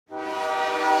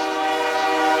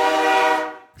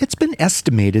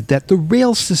estimated that the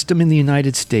rail system in the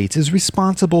United States is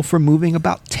responsible for moving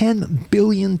about 10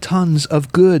 billion tons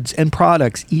of goods and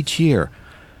products each year.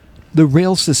 The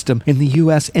rail system in the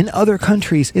U.S. and other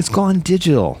countries is gone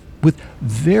digital, with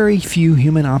very few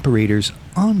human operators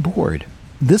on board.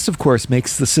 This, of course,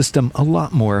 makes the system a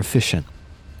lot more efficient.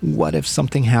 What if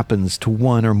something happens to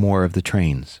one or more of the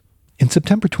trains? In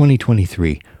September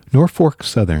 2023, Norfolk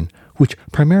Southern, which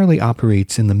primarily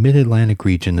operates in the Mid-Atlantic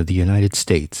region of the United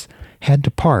States, had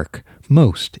to park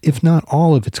most, if not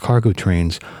all, of its cargo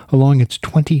trains along its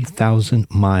 20,000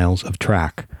 miles of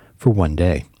track for one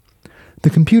day.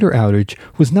 The computer outage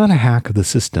was not a hack of the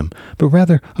system, but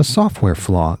rather a software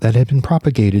flaw that had been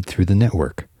propagated through the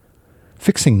network.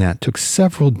 Fixing that took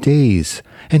several days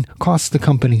and cost the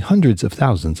company hundreds of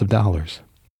thousands of dollars.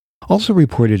 Also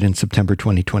reported in September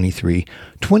 2023,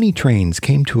 20 trains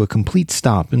came to a complete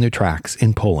stop in their tracks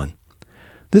in Poland.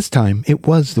 This time, it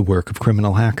was the work of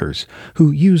criminal hackers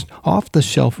who used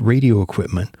off-the-shelf radio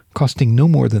equipment costing no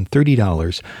more than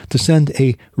 $30 to send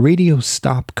a radio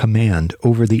stop command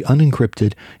over the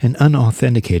unencrypted and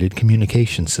unauthenticated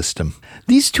communication system.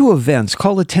 These two events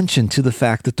call attention to the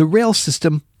fact that the rail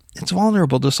system is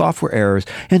vulnerable to software errors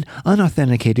and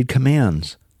unauthenticated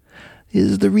commands.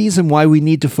 Is the reason why we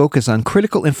need to focus on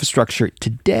critical infrastructure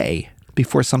today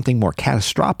before something more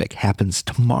catastrophic happens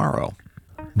tomorrow.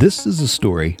 This is a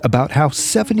story about how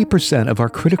 70% of our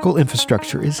critical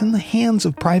infrastructure is in the hands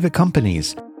of private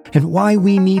companies, and why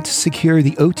we need to secure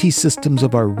the OT systems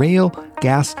of our rail,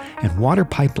 gas, and water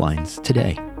pipelines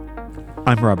today.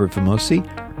 I'm Robert Vamosi.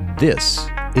 This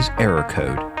is Error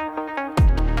Code.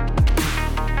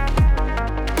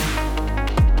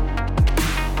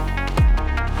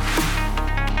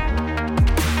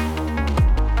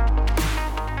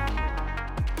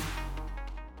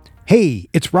 Hey,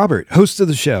 it's Robert, host of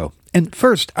the show. And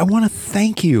first, I want to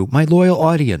thank you, my loyal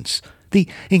audience. The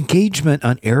engagement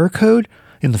on Error Code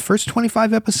in the first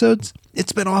 25 episodes,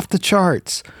 it's been off the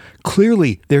charts.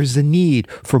 Clearly, there's a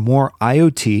need for more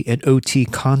IoT and OT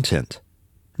content.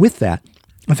 With that,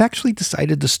 I've actually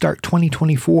decided to start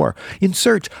 2024 in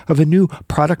search of a new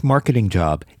product marketing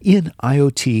job in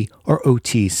IoT or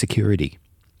OT security.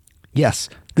 Yes,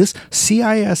 this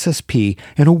CISSP,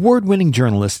 an award-winning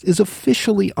journalist, is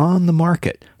officially on the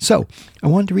market. So I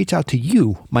wanted to reach out to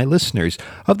you, my listeners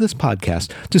of this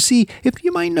podcast, to see if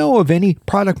you might know of any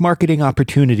product marketing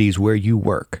opportunities where you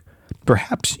work.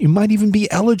 Perhaps you might even be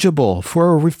eligible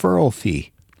for a referral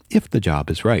fee, if the job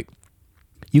is right.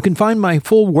 You can find my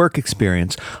full work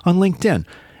experience on LinkedIn,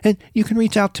 and you can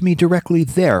reach out to me directly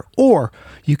there, or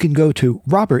you can go to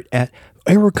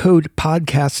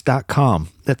robert@errorcodepodcast.com.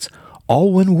 That's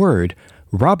all one word,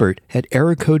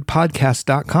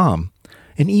 robert@errorcodepodcast.com,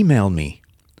 and email me.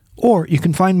 Or you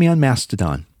can find me on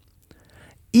Mastodon.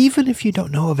 Even if you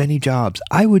don't know of any jobs,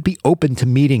 I would be open to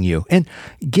meeting you and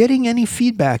getting any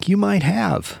feedback you might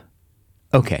have.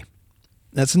 Okay,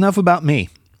 that's enough about me.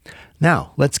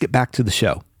 Now, let's get back to the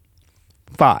show.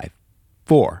 5,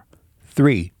 4,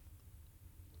 3.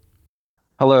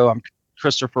 Hello, I'm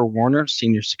Christopher Warner,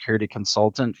 Senior Security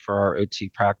Consultant for our OT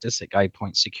practice at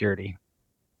GuidePoint Security.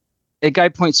 At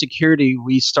GuidePoint Security,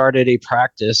 we started a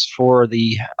practice for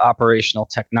the operational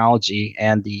technology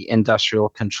and the industrial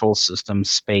control system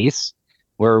space,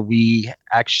 where we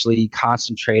actually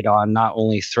concentrate on not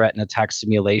only threat and attack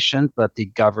simulation, but the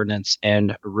governance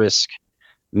and risk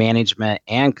management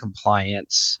and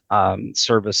compliance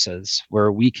services,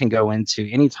 where we can go into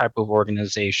any type of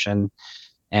organization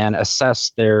and assess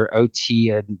their OT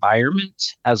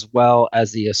environment, as well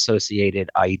as the associated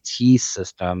IT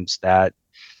systems that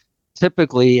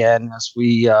typically, and as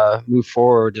we move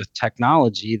forward with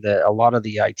technology, that a lot of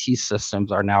the IT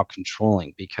systems are now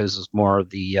controlling, because as more of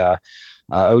the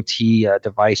OT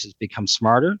devices become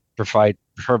smarter,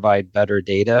 provide better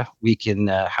data, we can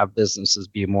have businesses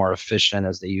be more efficient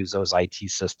as they use those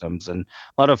IT systems. And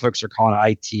a lot of folks are calling it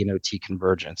IT and OT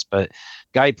convergence. But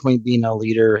GuidePoint, being a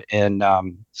leader in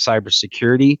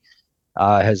cybersecurity,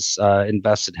 has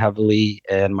invested heavily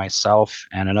in myself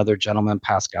and another gentleman,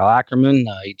 Pascal Ackerman.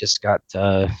 He just got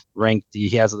ranked. He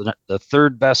has the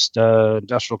third best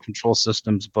industrial control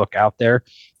systems book out there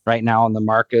right now on the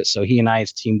market. So he and I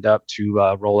has teamed up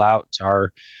to roll out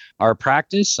our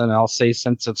practice. And I'll say,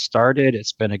 since it started,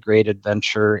 it's been a great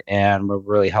adventure, and we're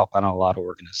really helping a lot of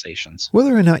organizations.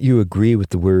 Whether or not you agree with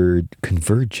the word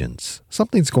convergence,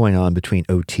 something's going on between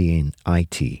OT and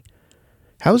IT.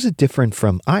 How is it different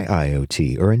from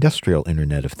IIoT, or Industrial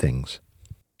Internet of Things?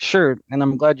 Sure. And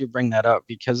I'm glad you bring that up,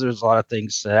 because there's a lot of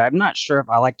things that I'm not sure if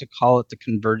I like to call it the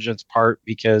convergence part,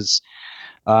 because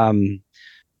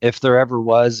if there ever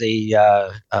was a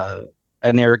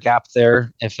an air gap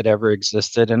there if it ever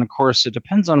existed. And of course, it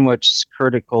depends on which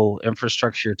critical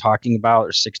infrastructure you're talking about.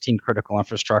 There's 16 critical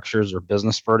infrastructures or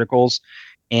business verticals,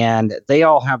 and they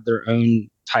all have their own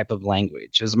type of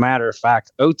language. As a matter of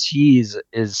fact, OT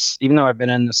is even though I've been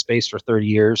in this space for 30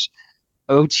 years,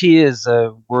 OT is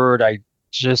a word I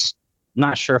just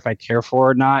not sure if I care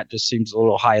for or not. Just seems a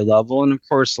little high level. And of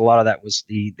course, a lot of that was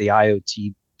the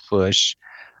IoT push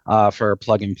for our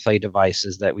plug and play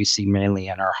devices that we see mainly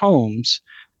in our homes.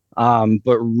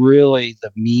 But really,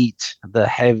 the meat, the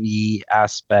heavy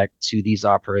aspect to these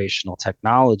operational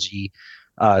technology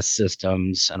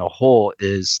systems and a whole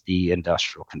is the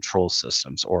industrial control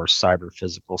systems or cyber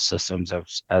physical systems,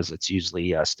 as it's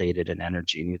usually stated in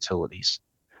energy and utilities.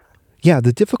 Yeah,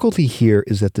 the difficulty here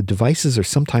is that the devices are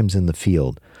sometimes in the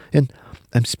field. And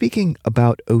I'm speaking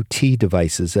about OT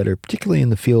devices that are particularly in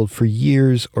the field for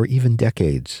years or even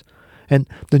decades. And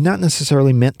they're not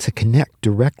necessarily meant to connect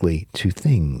directly to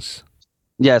things.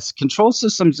 Yes, control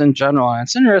systems in general. And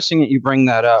it's interesting that you bring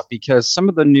that up because some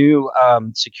of the new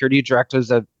security directives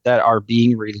that are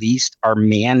being released are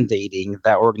mandating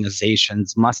that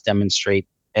organizations must demonstrate.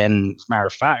 And as a matter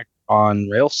of fact, on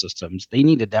rail systems, they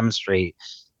need to demonstrate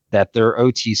that their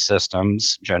OT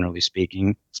systems, generally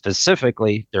speaking,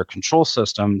 specifically their control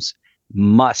systems,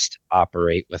 must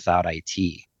operate without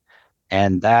IT.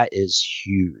 And that is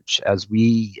huge as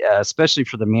we, especially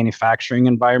for the manufacturing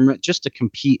environment, just to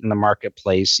compete in the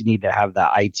marketplace, you need to have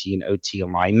that IT and OT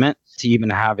alignment to even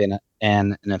have an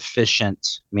efficient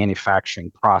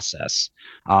manufacturing process.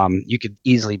 You could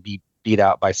easily be beat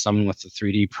out by someone with a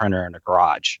 3D printer in a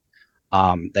garage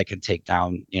that can take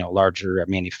down, larger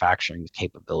manufacturing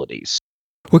capabilities.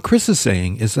 What Chris is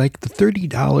saying is like the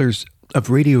 $30 of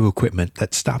radio equipment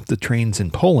that stopped the trains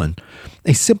in Poland,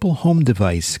 a simple home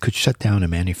device could shut down a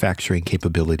manufacturing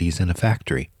capabilities in a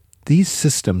factory. These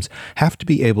systems have to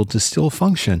be able to still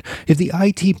function if the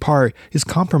IT part is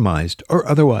compromised or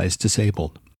otherwise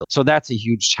disabled. So that's a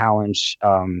huge challenge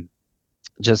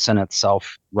just in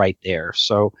itself right there.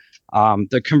 So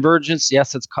the convergence,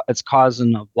 yes, it's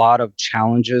causing a lot of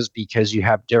challenges because you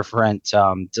have different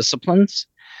disciplines.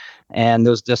 And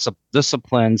those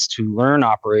disciplines to learn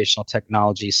operational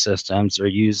technology systems are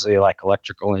usually like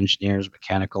electrical engineers,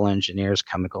 mechanical engineers,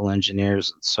 chemical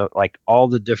engineers. So like all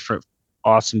the different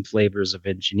awesome flavors of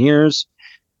engineers.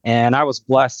 And I was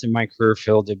blessed in my career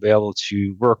field to be able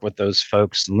to work with those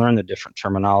folks and learn the different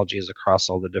terminologies across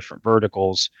all the different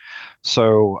verticals.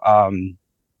 So,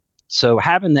 so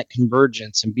having that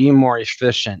convergence and being more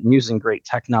efficient and using great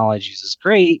technologies is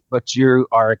great, but you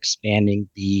are expanding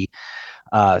the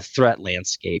threat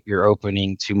landscape. You're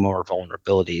opening to more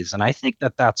vulnerabilities. And I think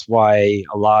that that's why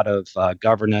a lot of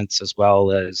governance, as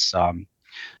well as some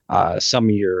of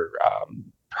your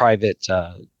private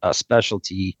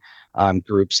specialty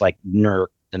groups like NERC,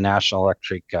 the National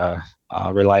Electric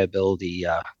Reliability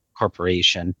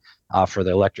Corporation for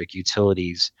the electric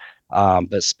utilities,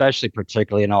 but especially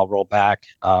particularly, and I'll roll back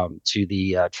to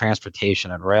the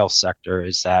transportation and rail sector,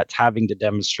 is that having to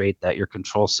demonstrate that your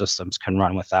control systems can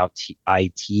run without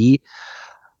IT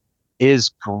is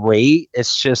great.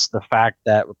 It's just the fact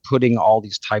that putting all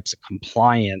these types of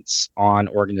compliance on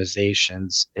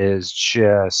organizations is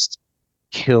just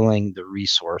killing the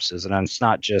resources. And it's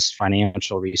not just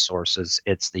financial resources,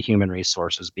 it's the human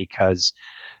resources, because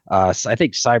so I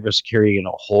think cybersecurity in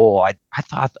a whole, I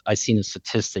thought I seen a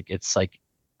statistic. It's like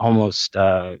almost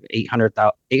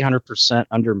 800%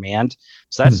 undermanned.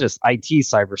 So that's just IT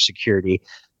cybersecurity.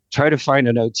 Try to find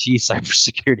an OT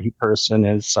cybersecurity person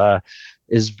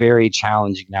is very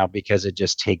challenging now because it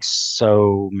just takes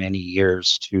so many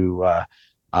years to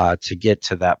get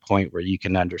to that point where you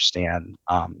can understand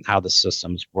how the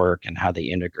systems work and how they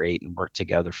integrate and work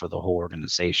together for the whole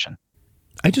organization.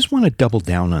 I just want to double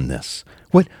down on this.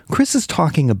 What Chris is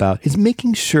talking about is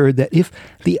making sure that if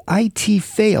the IT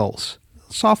fails,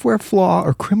 software flaw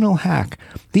or criminal hack,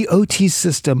 the OT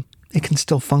system, it can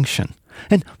still function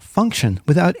and function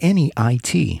without any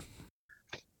IT.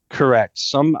 Correct.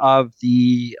 Some of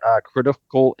the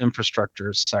critical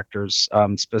infrastructure sectors,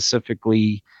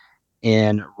 specifically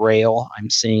in rail, I'm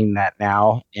seeing that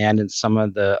now, and in some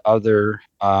of the other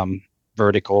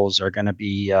verticals are going to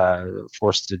be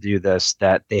forced to do this,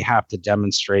 that they have to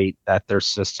demonstrate that their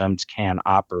systems can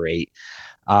operate.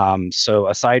 So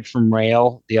aside from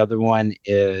rail, the other one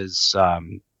is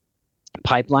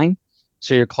pipeline.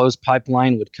 So your closed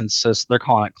pipeline would consist, they're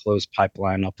calling it closed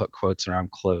pipeline. I'll put quotes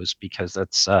around closed because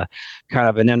that's kind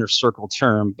of an inner circle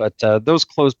term. But those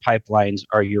closed pipelines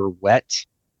are your wet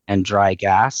and dry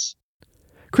gas.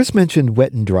 Chris mentioned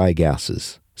wet and dry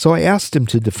gases, so I asked him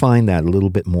to define that a little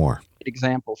bit more.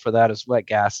 example for that is wet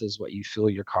gas is what you fill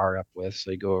your car up with.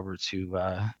 So you go over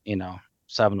to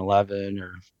 7-Eleven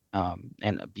or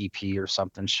and a BP or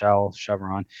something, Shell,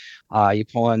 Chevron. You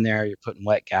pull in there, you're putting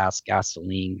wet gas,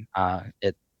 gasoline,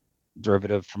 it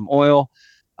derivative from oil.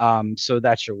 So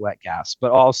that's your wet gas,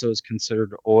 but also is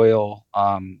considered oil,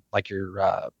 like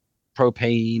your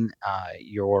propane,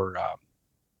 your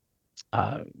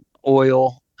uh,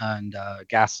 oil, and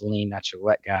gasoline. That's your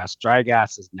wet gas. Dry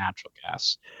gas is natural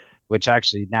gas, which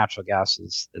actually natural gas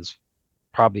is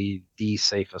probably the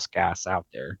safest gas out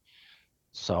there.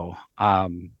 So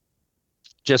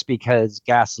just because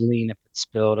gasoline, if it's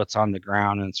spilled, it's on the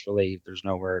ground and it's really there's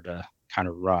nowhere to kind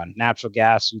of run. Natural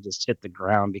gas, you just hit the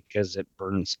ground because it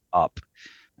burns up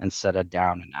instead of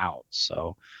down and out.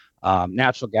 So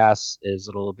natural gas is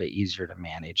a little bit easier to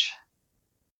manage.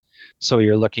 So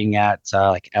you're looking at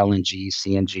like LNG,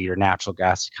 CNG, or natural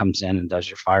gas comes in and does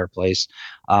your fireplace.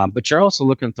 But you're also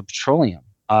looking at the petroleum,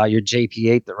 your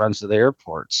JP8 that runs to the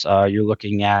airports. You're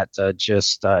looking at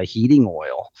just heating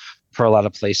oil for a lot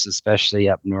of places, especially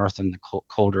up north in the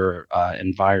colder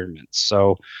environments.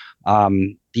 So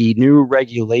the new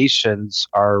regulations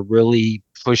are really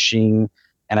pushing,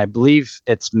 and I believe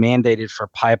it's mandated for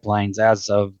pipelines as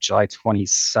of July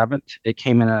 27th. It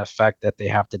came into effect that they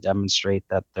have to demonstrate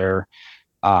that their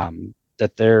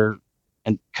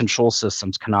and control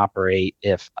systems can operate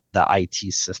if the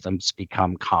IT systems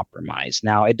become compromised.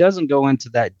 Now, it doesn't go into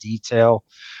that detail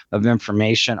of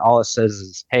information. All it says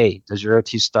is, hey, does your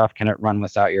OT stuff, can it run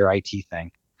without your IT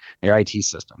thing, your IT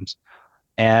systems?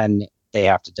 And they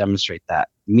have to demonstrate that.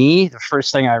 Me, the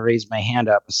first thing I raise my hand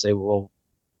up and say, well,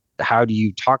 how do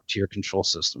you talk to your control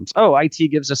systems? Oh, IT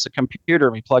gives us a computer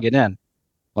and we plug it in.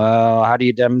 Well, how do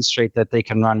you demonstrate that they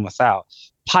can run without?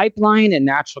 Pipeline and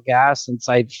natural gas, since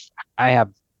I have,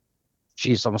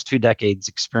 geez, almost 2 decades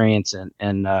experience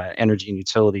in energy and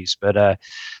utilities, but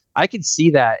I could see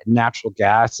that in natural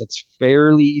gas. It's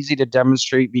fairly easy to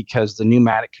demonstrate because the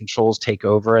pneumatic controls take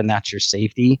over, and that's your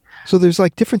safety. So there's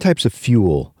like different types of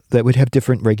fuel that would have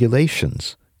different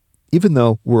regulations, even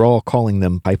though we're all calling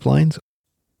them pipelines.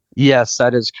 Yes,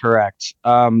 that is correct.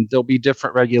 There'll be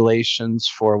different regulations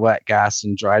for wet gas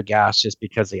and dry gas just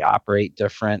because they operate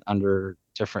different under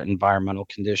different environmental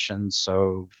conditions.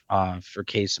 So, for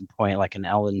case in point, like an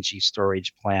LNG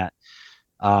storage plant,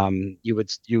 you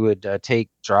would take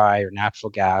dry or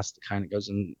natural gas that kind of goes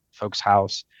in folks'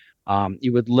 house.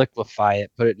 You would liquefy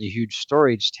it, put it in a huge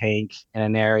storage tank in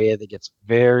an area that gets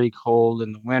very cold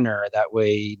in the winter. That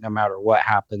way, no matter what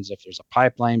happens, if there's a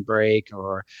pipeline break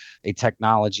or a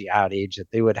technology outage, that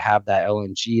they would have that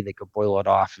LNG, they could boil it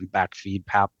off and backfeed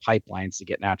pipelines to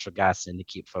get natural gas in to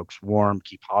keep folks warm,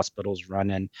 keep hospitals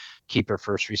running, keep their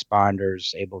first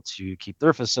responders able to keep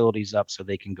their facilities up so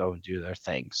they can go and do their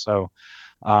thing. So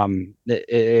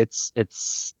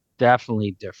it's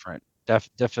definitely different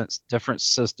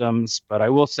systems, but I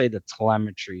will say the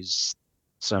telemetry is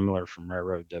similar from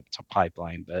railroad to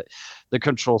pipeline, but the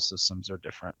control systems are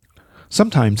different.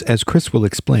 Sometimes, as Chris will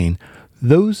explain,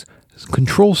 those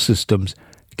control systems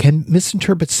can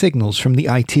misinterpret signals from the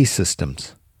IT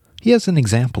systems. He has an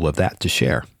example of that to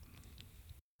share.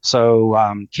 So,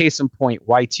 case in point,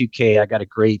 Y2K, I got a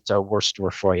great war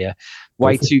story for you.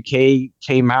 Y2K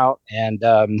came out, and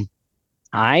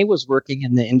I was working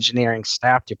in the engineering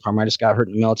staff department. I just got hurt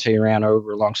in the military, ran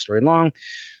over, long story long.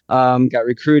 Got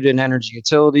recruited in energy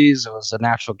utilities. It was a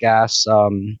natural gas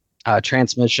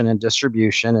transmission and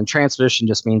distribution. And transmission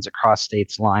just means across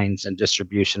states lines, and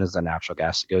distribution is the natural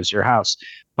gas that goes to your house,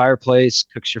 fireplace,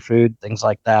 cooks your food, things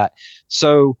like that.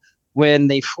 So when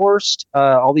they forced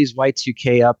all these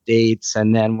Y2K updates,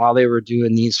 and then while they were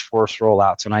doing these forced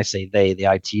rollouts, when I say they,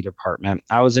 the IT department,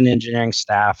 I was in engineering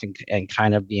staff and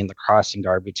kind of being the crossing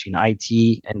guard between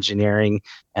IT, engineering,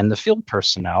 and the field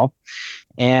personnel.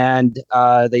 And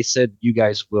they said, you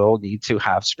guys will need to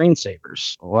have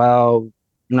screensavers. Well,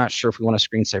 I'm not sure if we want a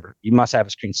screensaver. You must have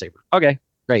a screensaver. Okay,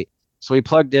 great. So we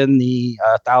plugged in the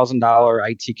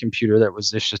 $1,000 IT computer that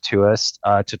was issued to us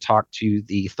to talk to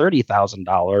the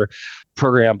 $30,000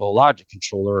 programmable logic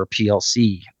controller, or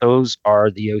PLC. Those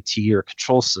are the OT or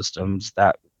control systems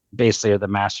that basically are the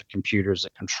master computers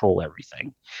that control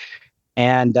everything.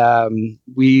 And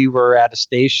we were at a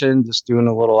station just doing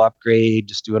a little upgrade,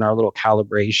 just doing our little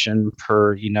calibration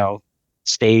per,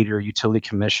 state or utility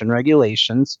commission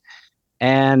regulations.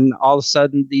 And all of a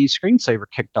sudden, the screensaver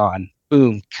kicked on.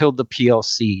 Boom, killed the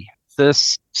PLC.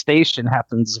 This station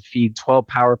happens to feed 12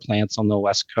 power plants on the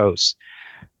West Coast.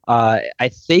 I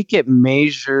think it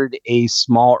measured a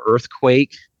small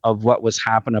earthquake of what was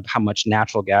happening, of how much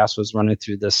natural gas was running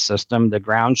through this system. The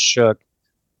ground shook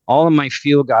All of my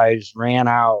field guys ran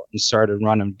out and started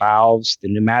running valves.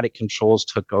 The pneumatic controls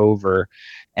took over,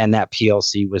 and that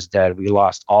PLC was dead. We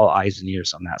lost all eyes and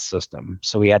ears on that system.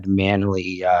 So we had to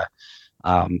manually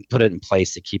put it in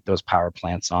place to keep those power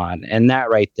plants on. And that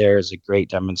right there is a great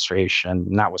demonstration.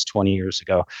 And that was 20 years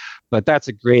ago. But that's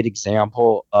a great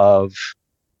example of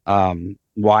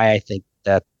why I think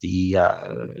that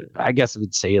I guess I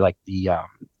would say like the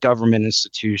government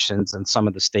institutions and some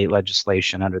of the state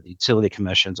legislation under the utility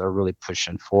commissions are really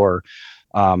pushing for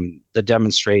the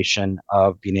demonstration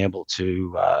of being able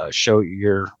to show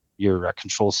your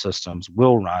control systems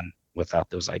will run without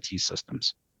those IT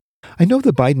systems. I know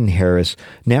the Biden Harris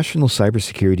National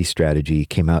Cybersecurity Strategy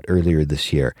came out earlier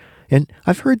this year, and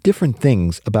I've heard different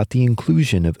things about the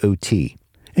inclusion of OT.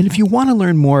 And if you want to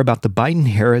learn more about the Biden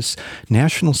Harris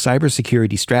National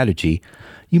Cybersecurity Strategy,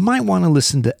 you might want to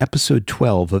listen to episode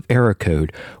 12 of Error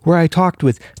Code, where I talked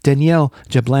with Danielle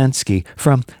Jablansky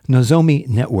from Nozomi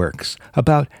Networks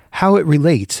about how it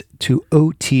relates to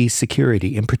OT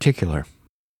security in particular.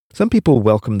 Some people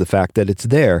welcome the fact that it's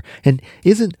there and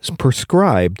isn't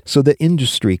prescribed so that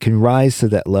industry can rise to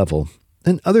that level.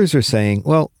 And others are saying,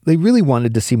 well, they really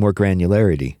wanted to see more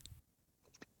granularity.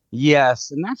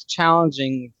 Yes, and that's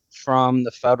challenging from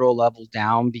the federal level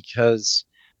down because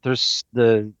there's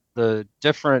the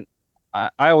different.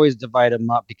 I always divide them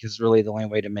up because really the only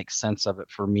way to make sense of it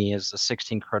for me is the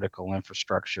 16 critical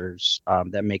infrastructures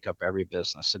that make up every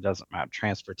business. It doesn't matter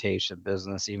transportation,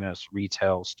 business, even if it's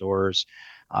retail stores,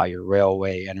 your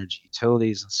railway, energy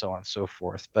utilities, and so on and so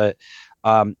forth. But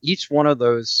each one of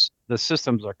those, the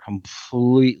systems are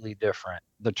completely different.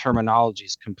 The terminology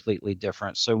is completely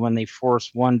different. So when they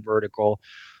force one vertical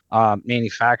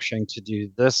manufacturing to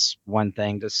do this one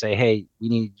thing, to say, hey, we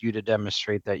need you to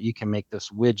demonstrate that you can make this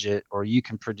widget, or you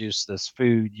can produce this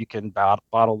food, you can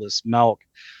bottle this milk,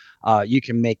 you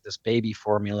can make this baby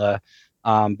formula,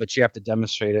 but you have to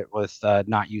demonstrate it with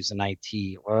not using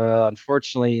IT. Well,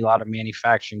 unfortunately, a lot of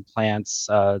manufacturing plants,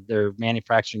 their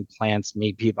manufacturing plants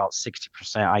may be about 60%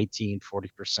 IT and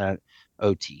 40%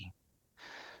 OT.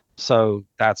 So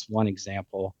that's one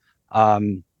example.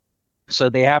 So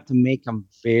they have to make them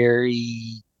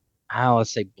very, I don't want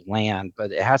to say bland,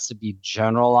 but it has to be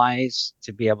generalized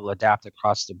to be able to adapt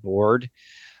across the board.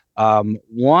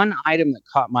 One item that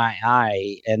caught my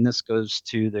eye, and this goes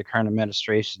to the current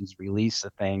administration's release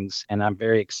of things, and I'm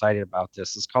very excited about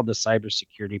this, is called the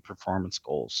Cybersecurity Performance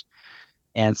Goals.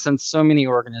 And since so many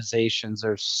organizations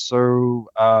are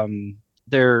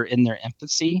they're in their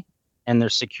infancy and their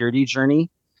security journey,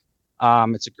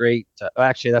 it's a great,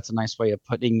 actually, that's a nice way of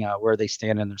putting where they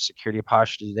stand in their security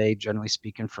posture today. Generally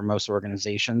speaking, for most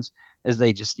organizations, is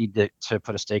they just need to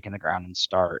put a stake in the ground and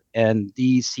start. And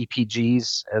these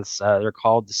CPGs, as they're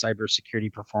called, the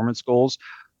Cybersecurity Performance Goals,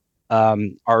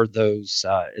 is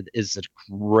a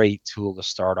great tool to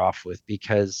start off with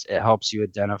because it helps you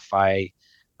identify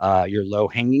your low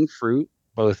hanging fruit,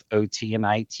 both OT and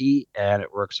IT, and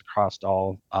it works across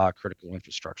all critical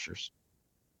infrastructures.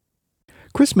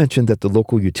 Chris mentioned that the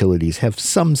local utilities have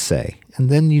some say, and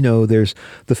then, there's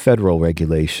the federal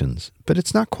regulations, but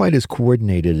it's not quite as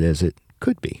coordinated as it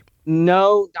could be.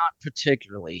 No, not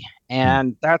particularly.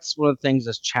 And that's one of the things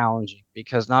that's challenging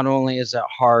because not only is it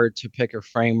hard to pick a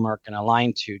framework and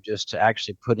align to just to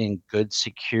actually put in good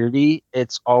security,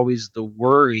 it's always the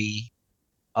worry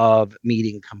of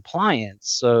meeting compliance.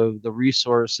 So the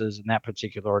resources in that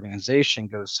particular organization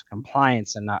goes to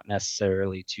compliance and not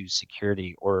necessarily to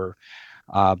security or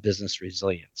business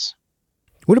resilience.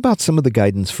 What about some of the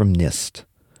guidance from NIST?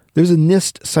 There's a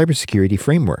NIST cybersecurity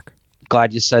framework.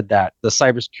 Glad you said that. The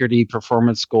cybersecurity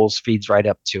performance goals feeds right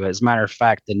up to it. As a matter of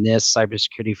fact, the NIST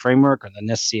cybersecurity framework, or the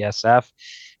NIST CSF,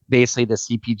 basically the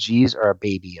CPGs are a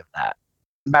baby of that.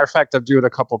 Matter of fact, I'm doing a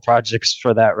couple projects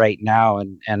for that right now,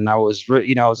 and I was,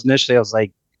 I was initially, I was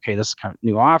like, okay, this is kind of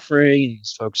new offering.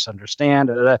 These folks understand.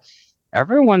 Da, da, da.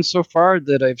 Everyone so far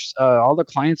that all the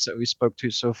clients that we spoke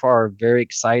to so far are very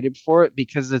excited for it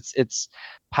because it's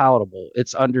palatable,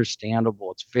 it's understandable,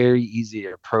 it's very easy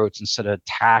to approach instead of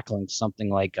tackling something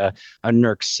like a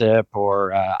NERC CIP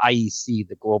or IEC,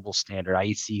 the global standard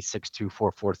IEC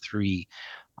 62443.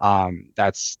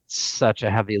 That's such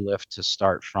a heavy lift to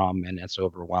start from, and it's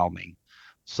overwhelming.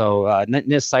 So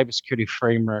NIST cybersecurity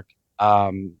framework,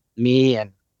 me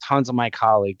and tons of my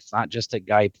colleagues, not just at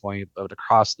GuidePoint, but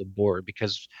across the board,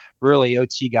 because really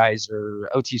OT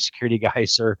security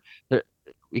guys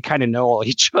we kind of know all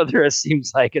each other. It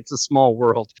seems like it's a small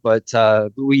world, but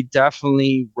we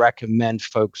definitely recommend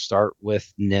folks start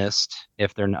with NIST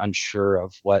if they're unsure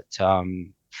of what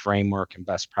framework and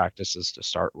best practices to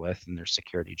start with in their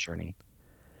security journey.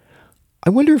 I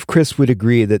wonder if Chris would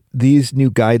agree that these new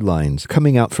guidelines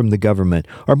coming out from the government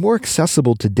are more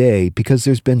accessible today because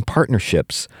there's been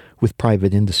partnerships with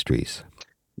private industries.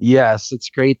 Yes, it's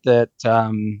great that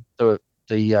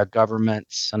the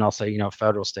governments, and I'll say,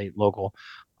 federal, state, local,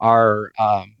 are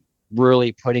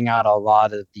really putting out a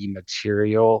lot of the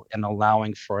material and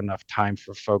allowing for enough time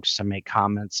for folks to make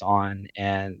comments on.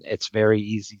 And it's very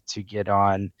easy to get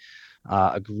on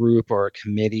a group or a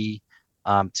committee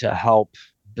to help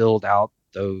build out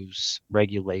those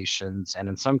regulations and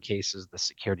in some cases the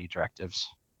security directives.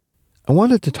 I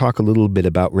wanted to talk a little bit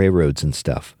about railroads and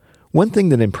stuff. One thing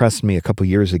that impressed me a couple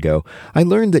years ago, I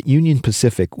learned that Union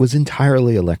Pacific was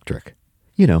entirely electric.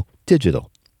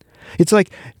 Digital. It's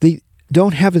like they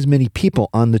don't have as many people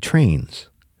on the trains.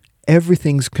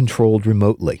 Everything's controlled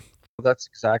remotely. That's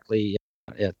exactly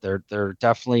it. They're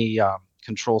definitely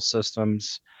control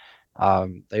systems.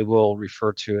 They will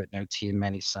refer to it in OT in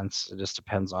many sense. It just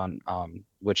depends on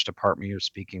which department you're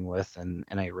speaking with in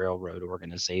a railroad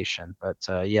organization.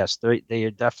 But yes,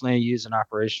 they definitely use an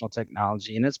operational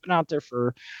technology, and it's been out there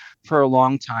for a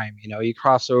long time. You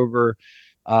cross over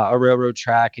a railroad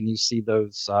track and you see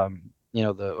those.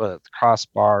 The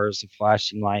crossbars, the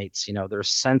flashing lights. There's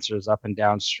sensors up and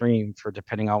downstream for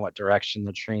depending on what direction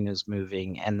the train is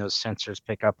moving, and those sensors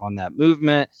pick up on that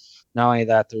movement. Not only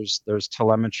that, there's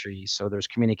telemetry, so there's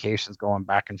communications going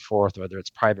back and forth, whether it's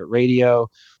private radio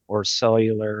or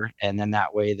cellular, and then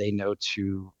that way they know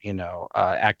to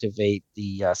activate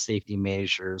the safety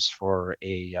measures for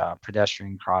a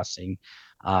pedestrian crossing,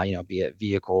 be it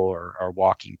vehicle or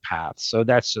walking path. So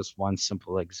that's just one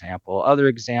simple example. Other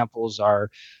examples are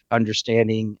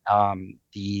understanding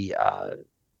the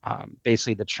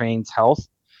basically the train's health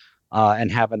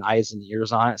and having eyes and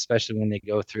ears on it, especially when they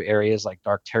go through areas like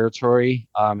dark territory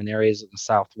and areas in the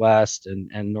Southwest and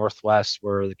Northwest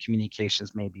where the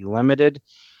communications may be limited.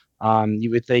 You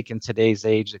would think in today's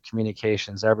age that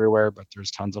communications everywhere, but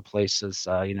there's tons of places,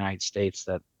 United States,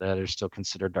 that are still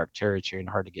considered dark territory and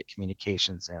hard to get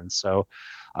communications in. So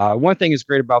one thing is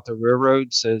great about the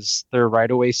railroads is their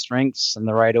right-of-way strengths and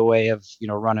the right-of-way of,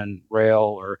 running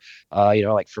rail or,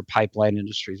 like for pipeline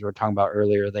industries we were talking about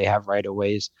earlier, they have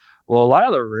right-of-ways. Well, a lot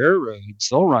of the railroads,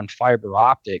 they'll run fiber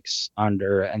optics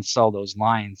under and sell those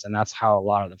lines. And that's how a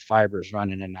lot of the fibers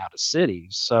run in and out of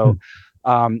cities. So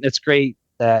it's great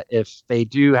that if they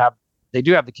do have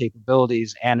the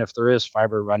capabilities, and if there is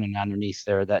fiber running underneath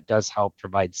there, that does help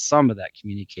provide some of that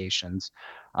communications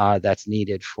that's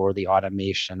needed for the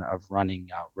automation of running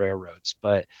railroads.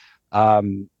 But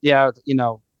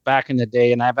back in the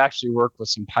day, and I've actually worked with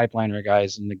some pipeliner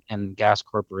guys and gas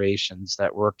corporations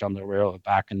that worked on the railroad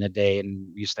back in the day,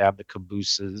 and used to have the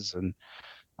cabooses. And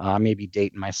maybe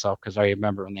dating myself because I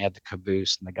remember when they had the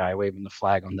caboose and the guy waving the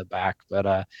flag on the back.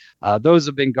 But those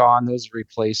have been gone. Those are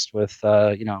replaced with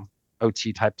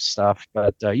OT type stuff.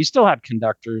 But you still have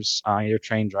conductors, your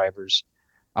train drivers,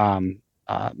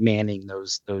 manning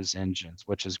those engines,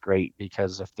 which is great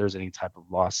because if there's any type of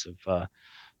loss of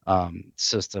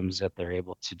systems, that they're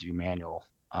able to do manual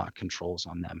controls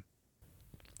on them.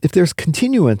 If there's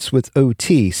continuance with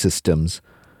OT systems,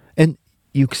 and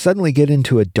you suddenly get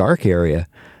into a dark area,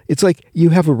 it's like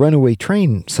you have a runaway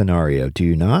train scenario, do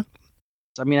you not?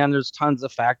 I mean, and there's tons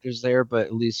of factors there, but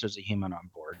at least there's a human on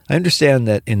board. I understand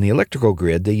that in the electrical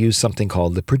grid, they use something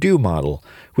called the Purdue model,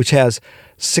 which has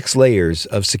 6 layers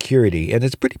of security, and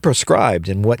it's pretty prescribed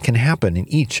in what can happen in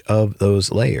each of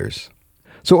those layers.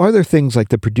 So are there things like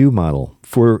the Purdue model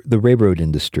for the railroad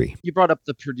industry? You brought up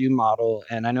the Purdue model,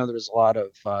 and I know there was a lot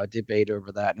of debate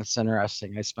over that, and it's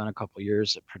interesting. I spent a couple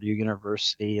years at Purdue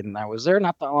University, and I was there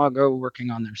not that long ago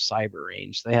working on their cyber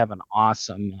range. They have an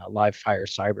awesome live fire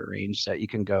cyber range that you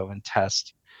can go and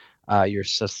test your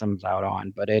systems out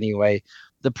on. But anyway,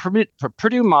 the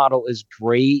Purdue model is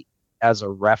great as a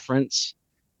reference,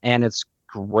 and it's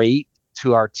great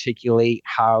to articulate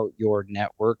how your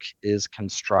network is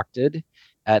constructed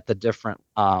at the different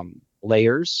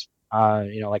layers,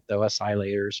 like the OSI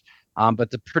layers. But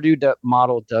the Purdue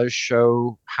model does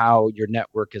show how your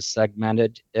network is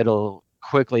segmented. It'll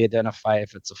quickly identify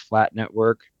if it's a flat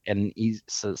network and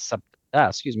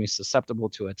susceptible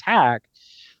to attack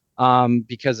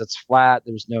because it's flat.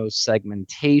 There's no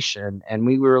segmentation, and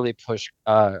we really push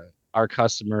our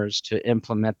customers to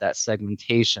implement that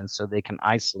segmentation so they can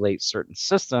isolate certain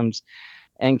systems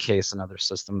in case another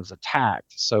system is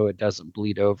attacked, so it doesn't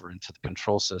bleed over into the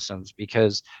control systems.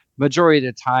 Because majority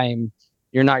of the time,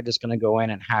 you're not just going to go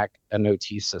in and hack an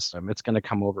OT system. It's going to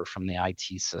come over from the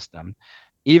IT system.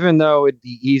 Even though it'd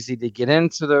be easy to get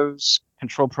into those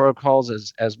control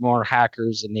protocols, as more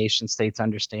hackers and nation states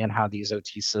understand how these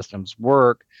OT systems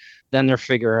work, then they're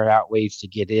figuring out ways to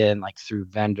get in, like through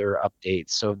vendor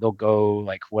updates. So they'll go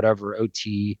like whatever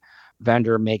OT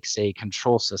vendor makes a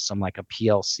control system, like a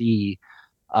PLC.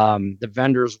 The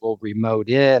vendors will remote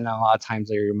in. And a lot of times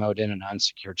they remote in an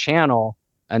unsecure channel,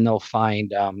 and they'll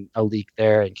find a leak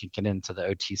there and can get into the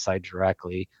OT side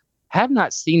directly. Have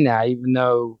not seen that, even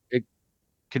though it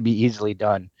could be easily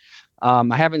done.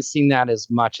 I haven't seen that as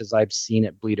much as I've seen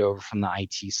it bleed over from the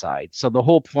IT side. So the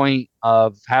whole point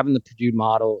of having the Purdue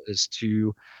model is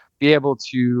to be able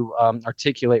to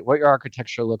articulate what your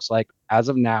architecture looks like as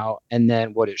of now, and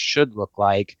then what it should look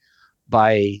like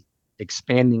by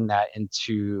expanding that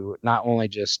into not only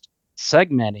just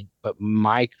segmenting, but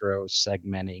micro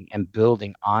segmenting and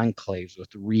building enclaves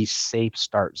with safe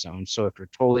start zones. So if you're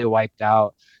totally wiped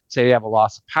out, say you have a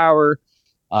loss of power,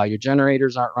 your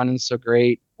generators aren't running so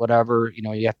great, whatever,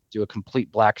 you have to do a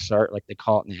complete black start, like they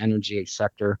call it in the energy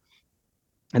sector,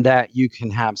 and that you can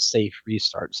have safe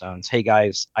restart zones. Hey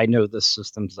guys, I know this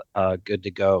system's good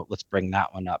to go. Let's bring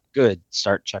that one up. Good.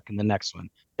 Start checking the next one.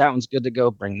 That one's good to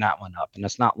go. Bring that one up. And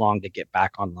it's not long to get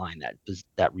back online.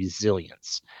 That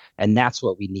resilience, and that's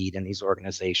what we need in these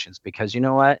organizations. Because you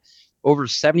know what? Over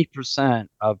 70%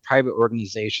 of private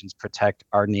organizations protect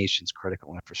our nation's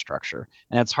critical infrastructure,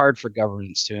 and it's hard for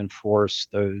governments to enforce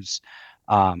those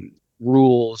um,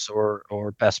 rules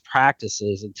or best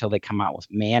practices until they come out with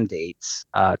mandates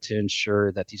to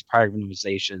ensure that these private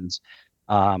organizations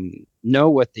know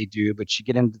what they do. But you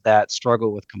get into that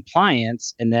struggle with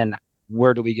compliance, and then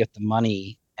where do we get the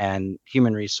money and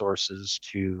human resources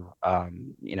to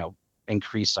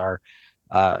increase our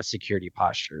security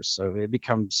postures? So it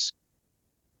becomes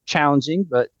challenging,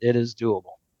 but it is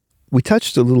doable. We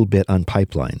touched a little bit on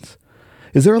pipelines.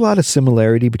 Is there a lot of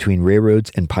similarity between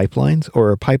railroads and pipelines,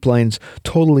 or are pipelines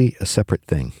totally a separate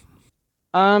thing?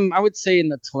 I would say in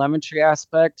the telemetry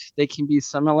aspect, they can be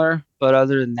similar, but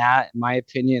other than that, in my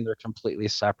opinion, they're completely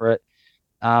separate.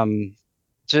 Um,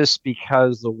 just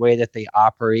because the way that they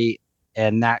operate,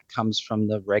 and that comes from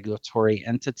the regulatory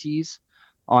entities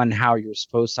on how you're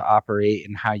supposed to operate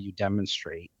and how you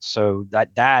demonstrate. So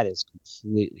that is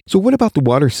completely So, what about the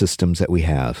water systems that we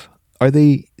have? Are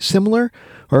they similar,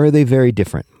 or are they very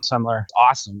different? similar.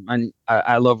 Awesome. And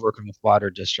I love working with water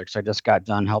districts. I just got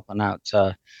done helping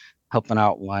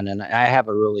out one, and I have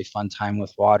a really fun time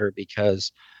with water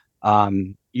because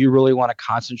you really want to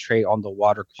concentrate on the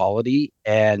water quality,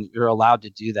 and you're allowed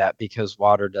to do that because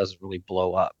water doesn't really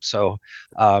blow up. So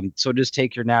just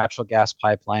take your natural gas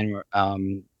pipeline,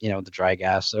 the dry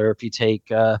gas, or if you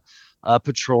take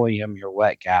petroleum, your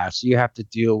wet gas, you have to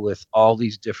deal with all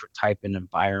these different type of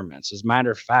environments. As a matter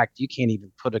of fact, you can't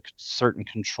even put a certain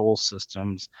control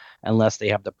systems unless they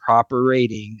have the proper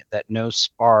rating that no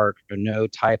spark or no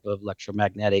type of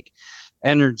electromagnetic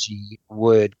energy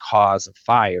would cause a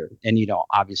fire. And you don't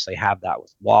obviously have that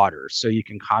with water. So you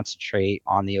can concentrate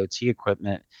on the OT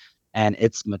equipment and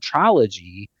its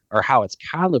metrology, or how it's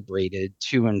calibrated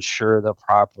to ensure the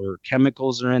proper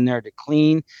chemicals are in there to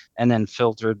clean and then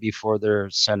filtered before they're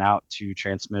sent out to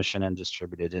transmission and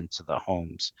distributed into the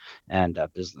homes and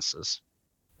businesses.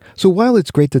 So, while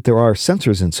it's great that there are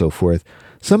sensors and so forth,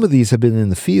 some of these have been in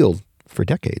the field for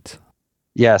decades.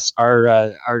 Yes,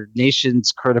 our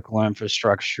nation's critical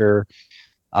infrastructure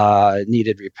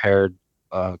needed repaired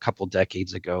a couple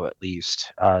decades ago at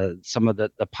least. Some of the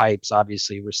pipes,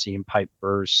 obviously, we're seeing pipe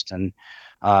burst and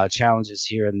challenges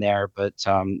here and there, but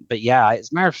yeah,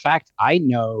 as a matter of fact, I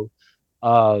know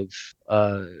of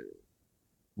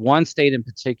one state in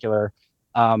particular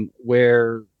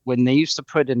where when they used to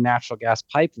put in natural gas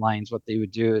pipelines, what they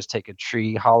would do is take a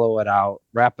tree, hollow it out,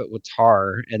 wrap it with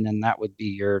tar, and then that would be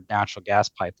your natural gas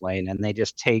pipeline. And they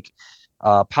just take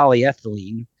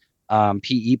polyethylene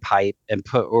PE pipe and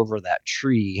put over that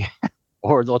tree,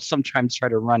 or they'll sometimes try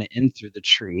to run it in through the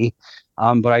tree.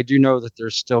 But I do know that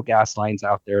there's still gas lines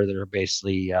out there that are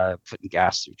basically putting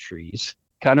gas through trees.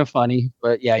 Kind of funny,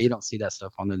 but yeah, you don't see that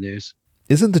stuff on the news.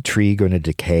 Isn't the tree going to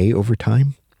decay over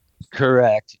time?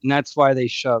 Correct. And that's why they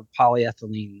shove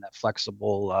polyethylene, that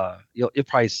flexible. You'll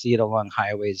probably see it along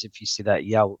highways if you see that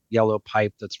yellow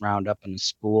pipe that's round up in a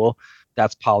spool.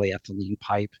 That's polyethylene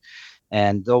pipe.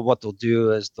 And what they'll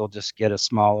do is they'll just get a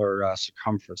smaller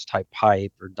circumference type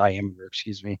pipe, or diameter,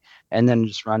 excuse me, and then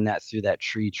just run that through that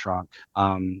tree trunk.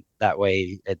 That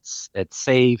way it's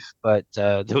safe, but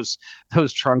those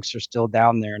trunks are still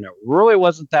down there. And it really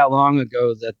wasn't that long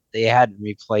ago that they hadn't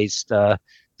replaced the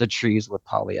trees with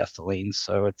polyethylene.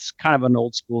 So it's kind of an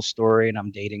old school story, and I'm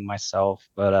dating myself,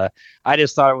 but I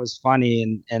just thought it was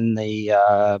funny in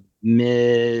the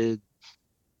mid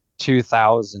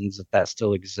 2000s if that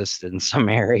still existed in some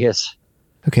areas.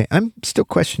 Okay, I'm still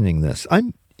questioning this.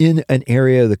 I'm in an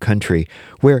area of the country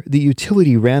where the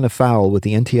utility ran afoul with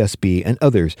the NTSB and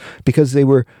others because they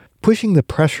were pushing the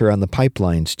pressure on the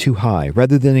pipelines too high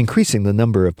rather than increasing the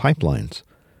number of pipelines.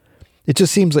 It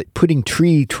just seems like putting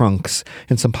tree trunks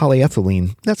and some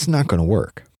polyethylene, that's not going to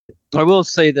work. I will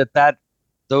say that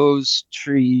those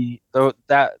tree though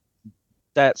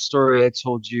that story I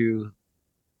told you,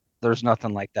 there's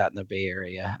nothing like that in the Bay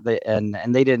Area.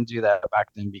 And they didn't do that back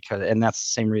then because, and that's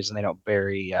the same reason they don't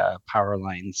bury power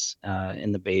lines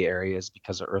in the Bay Area is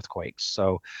because of earthquakes.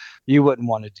 So you wouldn't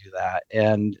want to do that.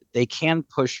 And they can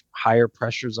push higher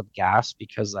pressures of gas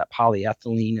because that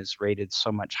polyethylene is rated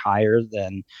so much higher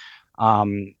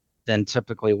um, than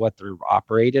typically what they're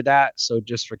operated at. So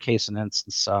just for case in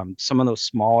instance, some of those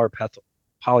smaller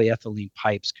polyethylene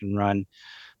pipes can run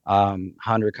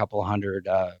 100, couple hundred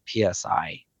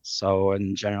psi. So,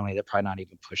 and generally, they're probably not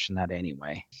even pushing that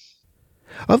anyway.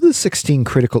 Of the 16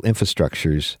 critical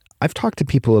infrastructures, I've talked to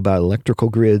people about electrical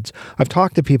grids, I've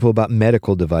talked to people about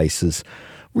medical devices.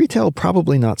 Retail,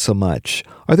 probably not so much.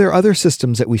 Are there other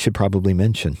systems that we should probably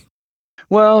mention?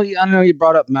 Well, I know you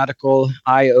brought up medical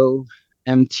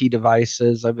IOMT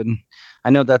devices. I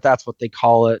know that that's what they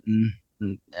call it,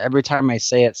 and every time I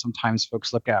say it, sometimes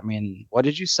folks look at me and, what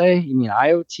did you say? You mean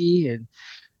IoT and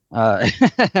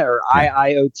or Yeah.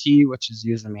 IIoT, which is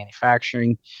used in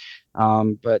manufacturing.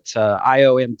 But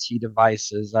IOMT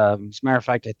devices. As a matter of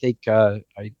fact, I think I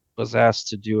was asked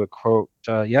to do a quote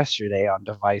yesterday on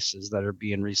devices that are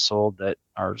being resold that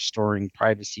are storing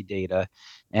privacy data,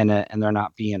 and they're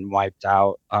not being wiped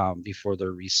out before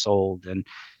they're resold. And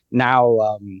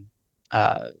now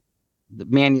uh, the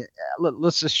man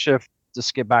let's just shift,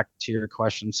 just get back to your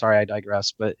question. Sorry, I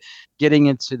digress, but getting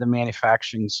into the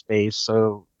manufacturing space.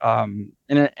 So and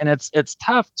it's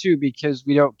tough too because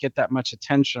we don't get that much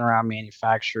attention around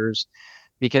manufacturers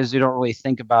because we don't really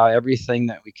think about everything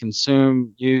that we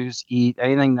consume, use, eat,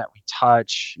 anything that we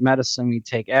touch, medicine we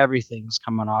take, everything's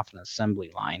coming off an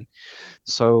assembly line.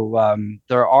 So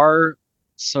there are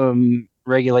some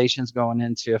regulations going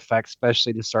into effect,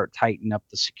 especially to start tightening up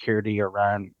the security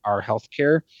around our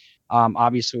healthcare.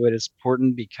 Obviously, it is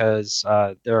important because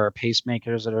there are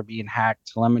pacemakers that are being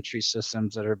hacked, telemetry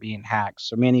systems that are being hacked.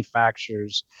 So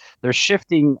manufacturers, they're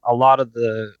shifting a lot of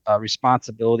the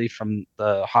responsibility from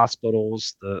the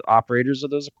hospitals, the operators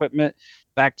of those equipment,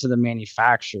 back to the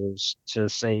manufacturers to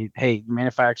say, hey,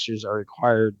 manufacturers are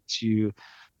required to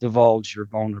divulge your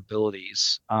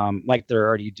vulnerabilities, like they're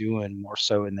already doing more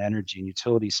so in the energy and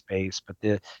utility space. But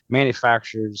the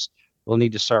manufacturers will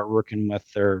need to start working with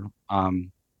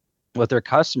their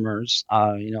customers,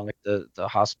 like the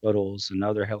hospitals and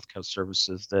other healthcare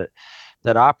services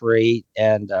that operate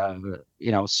and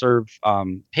serve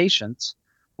patients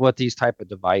with these type of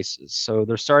devices. So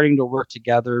they're starting to work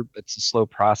together. It's a slow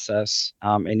process.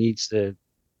 It needs to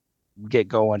get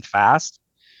going fast.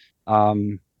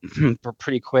 Um,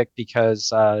 pretty quick because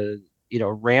the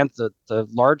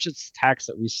largest attacks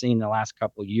that we've seen in the last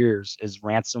couple of years is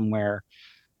ransomware,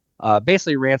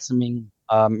 basically ransoming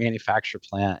a manufacturer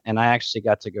plant. And I actually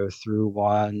got to go through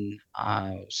one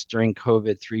during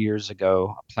COVID 3 years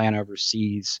ago, a plant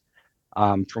overseas,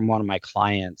 from one of my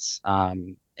clients.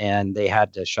 And they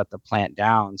had to shut the plant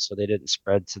down so they didn't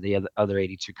spread to the other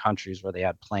 82 countries where they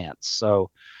had plants. So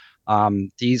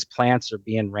these plants are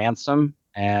being ransomed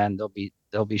and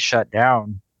they'll be shut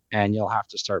down, and you'll have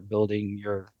to start building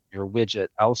your widget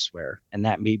elsewhere, and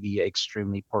that may be an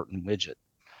extremely important widget,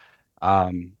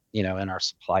 in our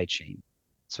supply chain,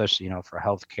 especially for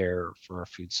healthcare or for a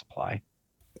food supply.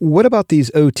 What about these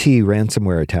OT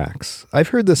ransomware attacks? I've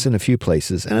heard this in a few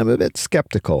places, and I'm a bit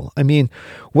skeptical. I mean,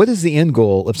 what is the end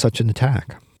goal of such an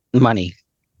attack? Money.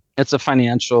 It's a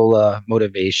financial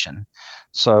motivation.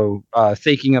 So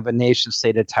thinking of a nation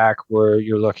state attack where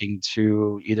you're looking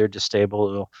to either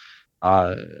destabilize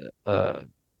uh, uh,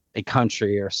 a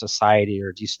country or society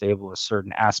or destabilize a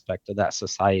certain aspect of that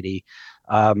society.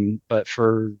 But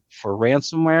for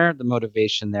ransomware, the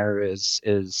motivation there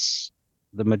is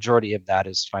the majority of that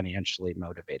is financially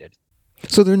motivated.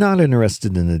 So they're not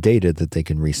interested in the data that they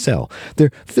can resell.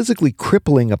 They're physically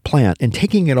crippling a plant and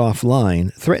taking it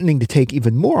offline, threatening to take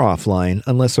even more offline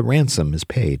unless a ransom is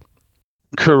paid.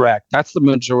 Correct. That's the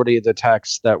majority of the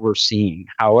text that we're seeing.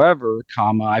 However,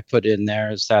 I put in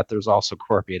there is that there's also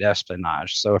corporate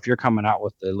espionage. So if you're coming out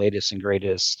with the latest and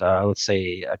greatest, let's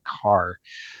say a car,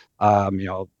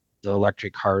 the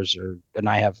electric cars are, and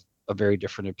I have a very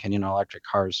different opinion on electric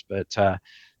cars, but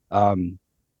um,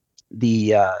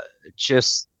 the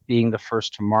just being the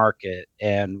first to market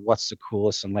and what's the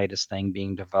coolest and latest thing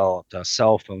being developed.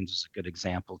 Cell phones is a good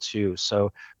example too. So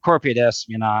corporate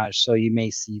espionage. So you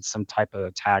may see some type of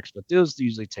attacks, but those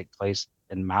usually take place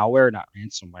in malware, not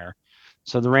ransomware.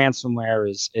 So the ransomware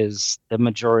is the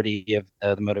majority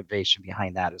of the motivation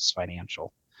behind that is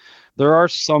financial. There are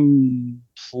some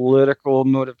political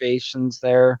motivations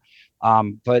there,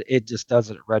 but it just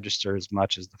doesn't register as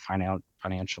much as the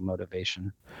financial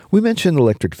motivation. We mentioned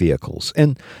electric vehicles,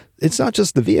 and it's not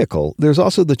just the vehicle, there's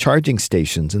also the charging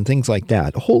stations and things like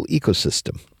that, a whole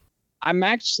ecosystem. I'm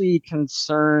actually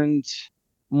concerned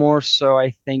more so,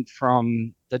 I think,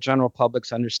 from the general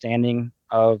public's understanding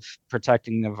of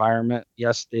protecting the environment.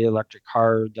 Yes, the electric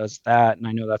car does that, and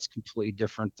I know that's completely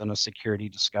different than a security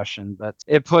discussion, but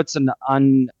it puts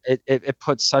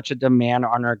such a demand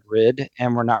on our grid,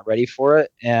 and we're not ready for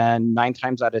it. And 9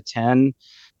 times out of 10,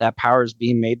 that power is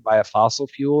being made by a fossil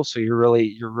fuel, so you're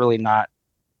really not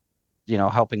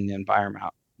helping the environment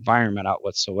out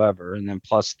whatsoever. And then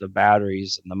plus the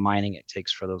batteries and the mining it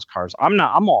takes for those cars. I'm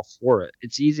all for it.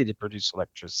 It's easy to produce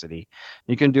electricity.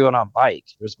 You can do it on bike.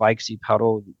 There's bikes you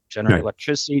pedal, generate Right.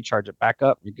 electricity, charge it back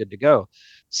up, you're good to go.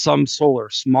 Some solar,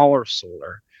 smaller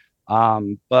solar.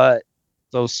 But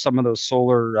some of those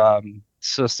solar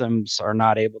systems are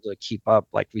not able to keep up,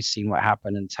 like we've seen what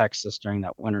happened in Texas during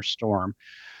that winter storm.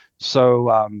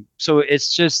 So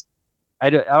it's just I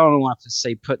don't want to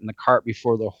say putting the cart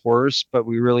before the horse, but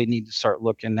we really need to start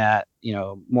looking at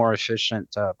more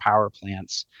efficient power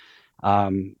plants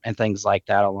and things like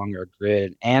that along our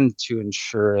grid, and to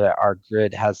ensure that our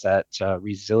grid has that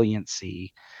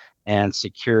resiliency and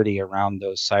security around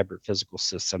those cyber physical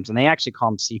systems. And they actually call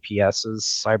them CPSs,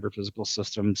 cyber physical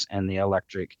systems, and the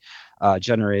electric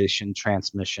generation,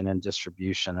 transmission, and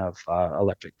distribution of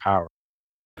electric power.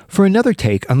 For another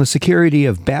take on the security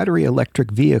of battery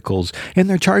electric vehicles and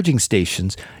their charging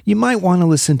stations, you might want to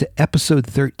listen to episode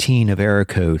 13 of Error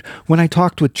Code when I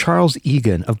talked with Charles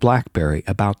Egan of BlackBerry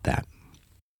about that.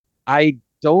 I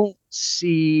don't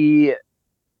see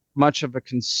much of a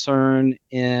concern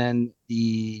in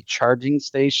the charging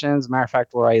stations. Matter of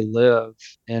fact, where I live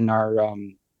in our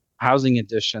housing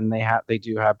addition, they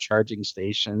do have charging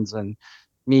stations, and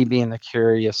me being the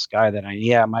curious guy that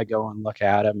I might go and look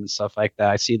at them and stuff like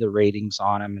that. I see the ratings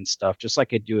on them and stuff, just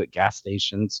like I do at gas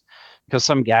stations. Because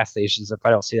some gas stations, if I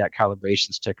don't see that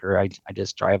calibration sticker, I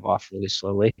just drive off really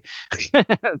slowly.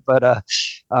 But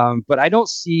I don't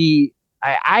see.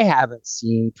 I haven't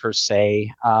seen per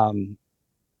se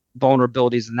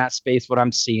vulnerabilities in that space. What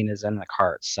I'm seeing is in the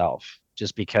car itself,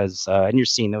 just because, and you're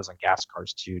seeing those on gas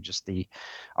cars too, just the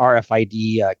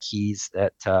RFID keys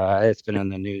that it's been in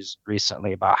the news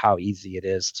recently about how easy it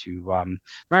is to.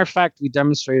 Matter of fact, we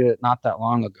demonstrated it not that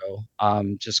long ago,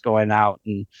 just going out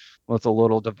and with a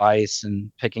little device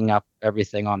and picking up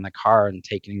everything on the car and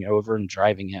taking it over and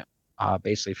driving it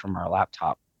basically from our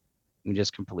laptop. We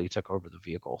just completely took over the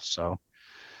vehicle. So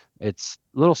it's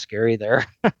a little scary there.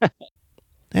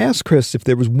 I asked Chris if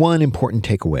there was one important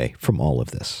takeaway from all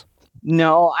of this.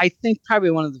 No, I think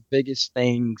probably one of the biggest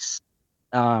things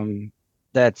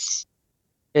that's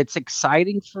it's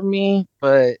exciting for me,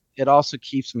 but it also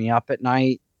keeps me up at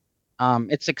night.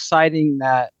 It's exciting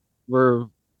that we're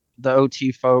the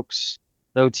OT folks,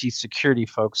 the OT security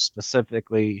folks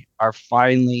specifically, are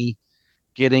finally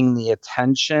getting the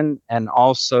attention and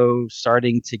also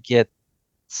starting to get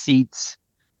seats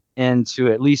into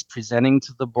at least presenting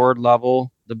to the board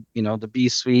level, the B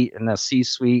suite and the C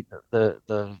suite, the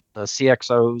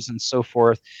CXOs and so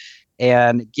forth,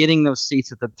 and getting those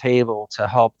seats at the table to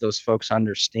help those folks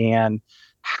understand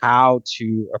how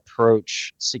to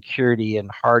approach security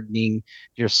and hardening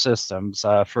your systems.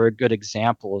 For a good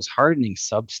example is hardening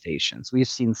substations. We've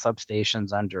seen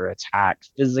substations under attack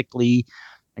physically.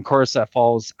 Of course, that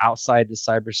falls outside the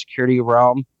cybersecurity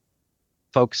realm.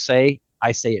 Folks say,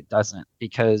 I say it doesn't,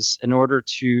 because in order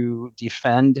to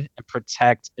defend and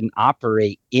protect and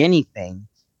operate anything,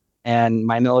 and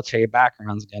my military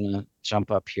background is going to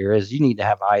jump up here, is you need to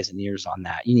have eyes and ears on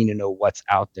that. You need to know what's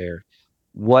out there.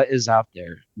 What is out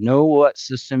there? Know what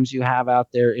systems you have out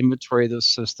there, inventory those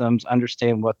systems,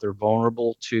 understand what they're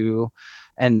vulnerable to.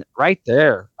 And right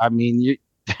there, I mean,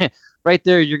 right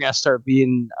there, you're going to start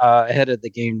being ahead of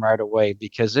the game right away,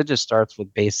 because it just starts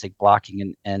with basic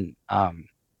blocking and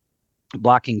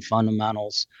blocking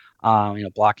fundamentals,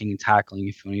 blocking and tackling,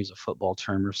 if you want to use a football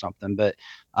term or something. But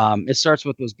it starts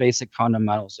with those basic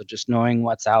fundamentals of just knowing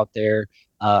what's out there,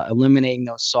 eliminating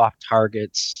those soft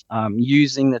targets,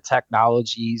 using the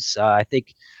technologies. I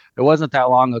think it wasn't that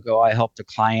long ago I helped a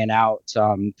client out,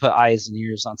 put eyes and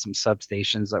ears on some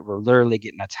substations that were literally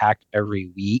getting attacked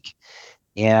every week.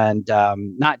 and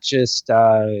not just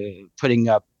putting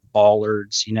up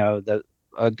bollards.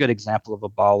 A good example of a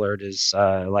bollard is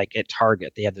like at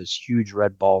Target. They have those huge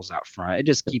red balls out front. It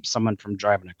just keeps someone from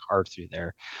driving a car through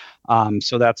there.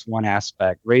 So that's one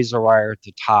aspect. Razor wire at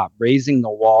the top. Raising the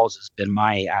walls has been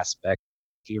my aspect.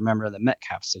 If you remember the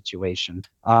Metcalf situation,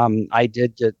 I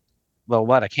did get, well,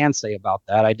 what I can say about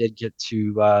that, I did get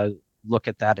to look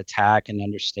at that attack and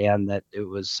understand that it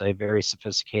was a very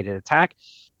sophisticated attack,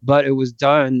 but it was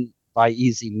done by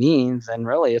easy means, and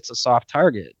really it's a soft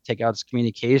target. Take out its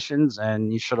communications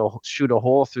and you shoot a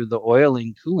hole through the oil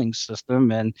and cooling system,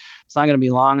 and it's not going to be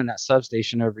long and that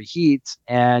substation overheats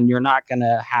and you're not going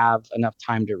to have enough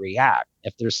time to react.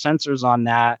 If there's sensors on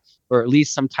that, or at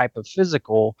least some type of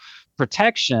physical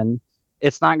protection,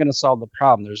 it's not going to solve the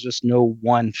problem. There's just no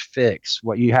one fix.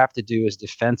 What you have to do is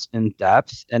defense in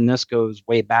depth. And this goes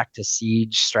way back to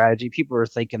siege strategy. People are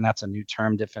thinking that's a new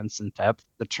term, defense in depth.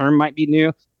 The term might be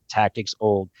new, tactics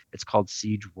old. It's called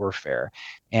siege warfare.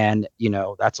 And,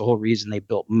 that's the whole reason they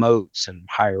built moats and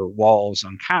higher walls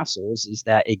on castles, is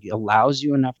that it allows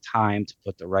you enough time to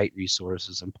put the right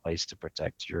resources in place to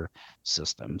protect your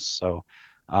systems. So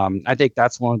I think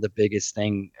that's one of the biggest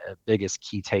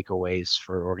key takeaways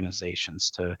for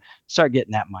organizations to start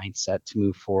getting that mindset to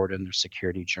move forward in their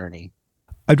security journey.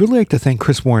 I'd really like to thank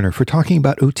Chris Warner for talking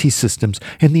about OT systems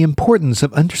and the importance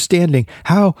of understanding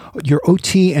how your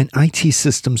OT and IT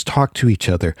systems talk to each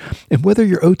other, and whether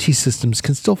your OT systems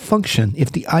can still function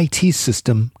if the IT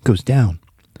system goes down.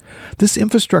 This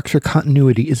infrastructure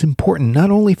continuity is important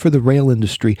not only for the rail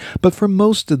industry, but for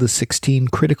most of the 16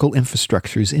 critical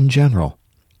infrastructures in general.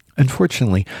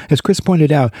 Unfortunately, as Chris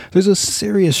pointed out, there's a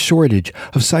serious shortage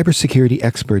of cybersecurity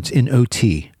experts in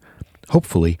OT.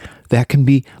 Hopefully, that can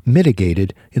be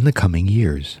mitigated in the coming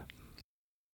years.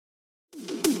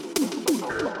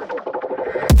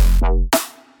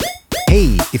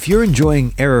 Hey, if you're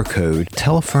enjoying Error Code,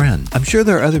 tell a friend. I'm sure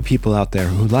there are other people out there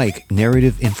who like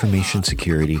narrative information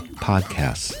security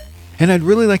podcasts. And I'd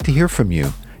really like to hear from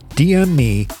you. DM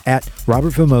me at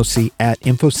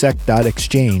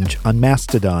robertvamosi@infosec.exchange on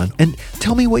Mastodon and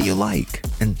tell me what you like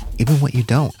and even what you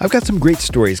don't. I've got some great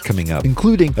stories coming up,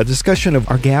 including a discussion of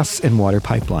our gas and water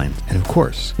pipelines and, of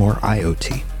course, more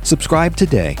IoT. Subscribe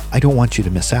today. I don't want you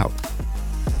to miss out.